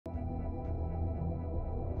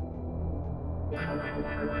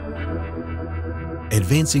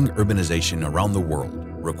Advancing urbanization around the world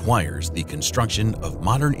requires the construction of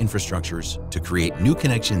modern infrastructures to create new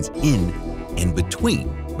connections in and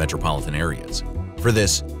between metropolitan areas. For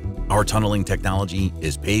this, our tunneling technology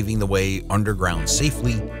is paving the way underground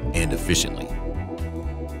safely and efficiently.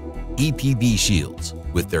 EPB Shields,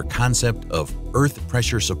 with their concept of earth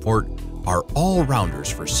pressure support, are all-rounders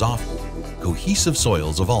for soft, cohesive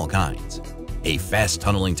soils of all kinds, a fast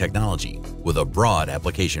tunneling technology with a broad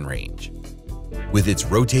application range. With its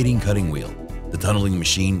rotating cutting wheel, the tunneling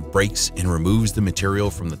machine breaks and removes the material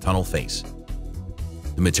from the tunnel face.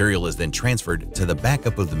 The material is then transferred to the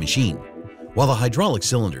backup of the machine, while the hydraulic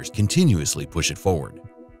cylinders continuously push it forward.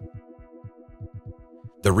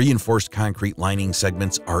 The reinforced concrete lining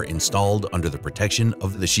segments are installed under the protection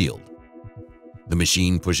of the shield. The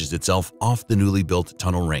machine pushes itself off the newly built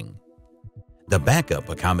tunnel ring. The backup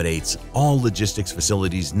accommodates all logistics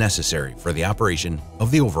facilities necessary for the operation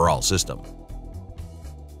of the overall system.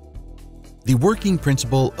 The working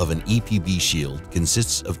principle of an EPB shield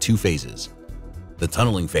consists of two phases: the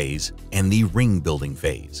tunneling phase and the ring building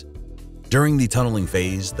phase. During the tunneling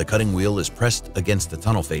phase, the cutting wheel is pressed against the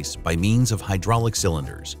tunnel face by means of hydraulic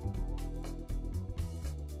cylinders.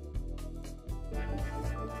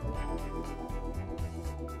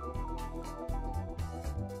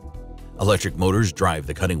 Electric motors drive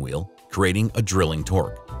the cutting wheel, creating a drilling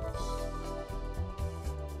torque.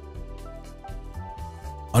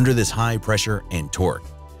 Under this high pressure and torque,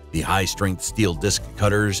 the high-strength steel disc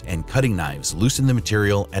cutters and cutting knives loosen the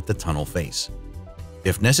material at the tunnel face.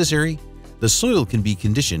 If necessary, the soil can be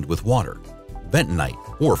conditioned with water,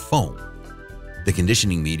 bentonite, or foam. The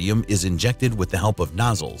conditioning medium is injected with the help of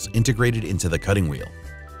nozzles integrated into the cutting wheel.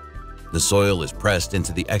 The soil is pressed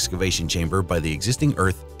into the excavation chamber by the existing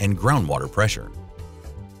earth and groundwater pressure.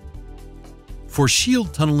 For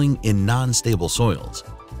shield tunneling in non-stable soils,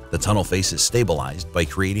 the tunnel face is stabilized by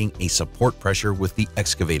creating a support pressure with the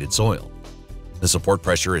excavated soil. The support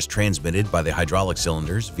pressure is transmitted by the hydraulic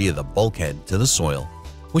cylinders via the bulkhead to the soil,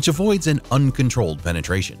 which avoids an uncontrolled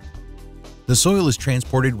penetration. The soil is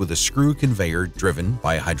transported with a screw conveyor driven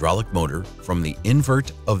by a hydraulic motor from the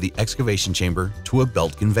invert of the excavation chamber to a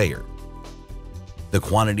belt conveyor. The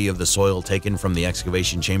quantity of the soil taken from the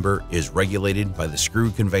excavation chamber is regulated by the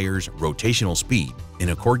screw conveyor's rotational speed in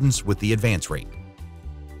accordance with the advance rate.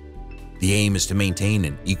 The aim is to maintain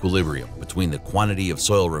an equilibrium between the quantity of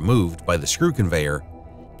soil removed by the screw conveyor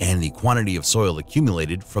and the quantity of soil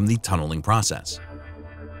accumulated from the tunneling process.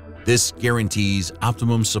 This guarantees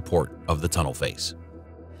optimum support of the tunnel face.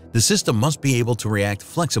 The system must be able to react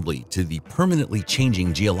flexibly to the permanently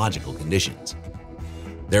changing geological conditions.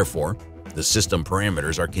 Therefore, the system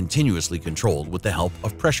parameters are continuously controlled with the help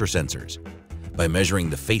of pressure sensors by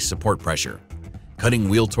measuring the face support pressure, cutting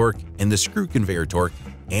wheel torque, and the screw conveyor torque,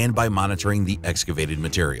 and by monitoring the excavated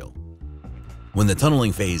material. When the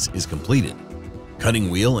tunneling phase is completed, cutting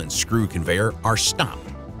wheel and screw conveyor are stopped.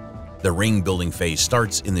 The ring building phase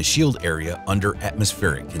starts in the shield area under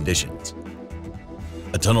atmospheric conditions.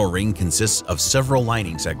 A tunnel ring consists of several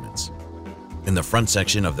lining segments. In the front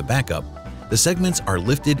section of the backup, the segments are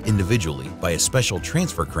lifted individually by a special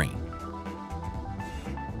transfer crane.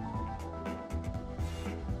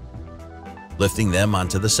 Lifting them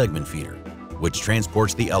onto the segment feeder, which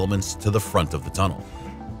transports the elements to the front of the tunnel.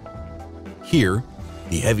 Here,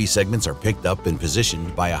 the heavy segments are picked up and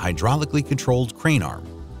positioned by a hydraulically controlled crane arm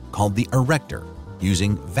called the erector,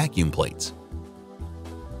 using vacuum plates.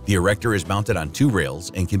 The erector is mounted on two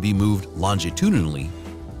rails and can be moved longitudinally,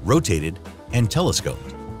 rotated, and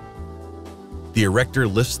telescoped. The erector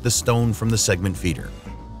lifts the stone from the segment feeder.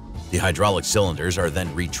 The hydraulic cylinders are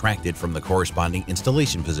then retracted from the corresponding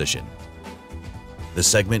installation position. The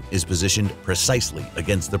segment is positioned precisely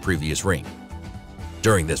against the previous ring.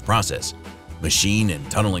 During this process, machine and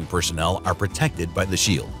tunneling personnel are protected by the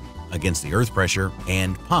shield against the earth pressure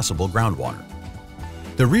and possible groundwater.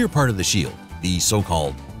 The rear part of the shield, the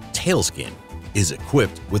so-called tailskin, is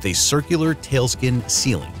equipped with a circular tailskin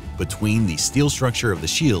sealing between the steel structure of the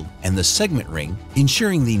shield and the segment ring,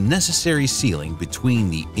 ensuring the necessary sealing between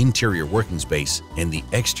the interior working space and the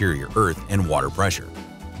exterior earth and water pressure.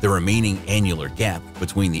 The remaining annular gap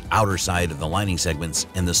between the outer side of the lining segments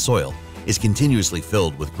and the soil is continuously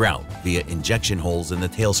filled with grout via injection holes in the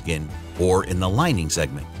tailskin or in the lining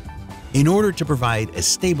segment, in order to provide a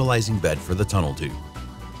stabilizing bed for the tunnel tube.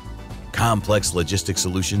 Complex logistic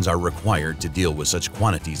solutions are required to deal with such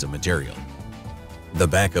quantities of material. The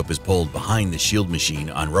backup is pulled behind the shield machine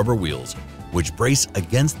on rubber wheels, which brace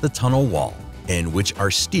against the tunnel wall and which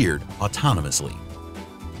are steered autonomously.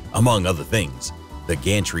 Among other things, the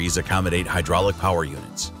gantries accommodate hydraulic power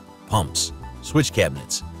units, pumps, switch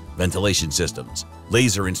cabinets, ventilation systems,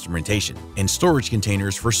 laser instrumentation, and storage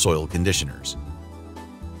containers for soil conditioners.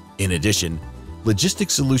 In addition,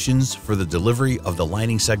 logistics solutions for the delivery of the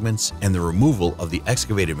lining segments and the removal of the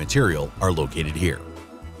excavated material are located here.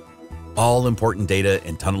 All important data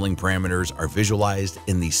and tunneling parameters are visualized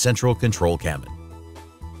in the central control cabin.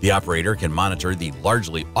 The operator can monitor the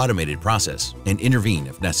largely automated process and intervene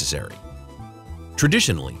if necessary.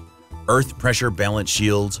 Traditionally, earth pressure balance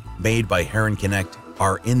shields made by Heron Connect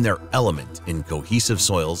are in their element in cohesive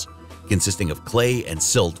soils consisting of clay and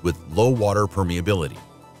silt with low water permeability.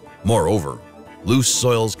 Moreover, loose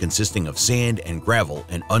soils consisting of sand and gravel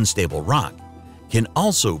and unstable rock can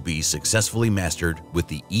also be successfully mastered with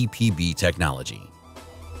the EPB technology.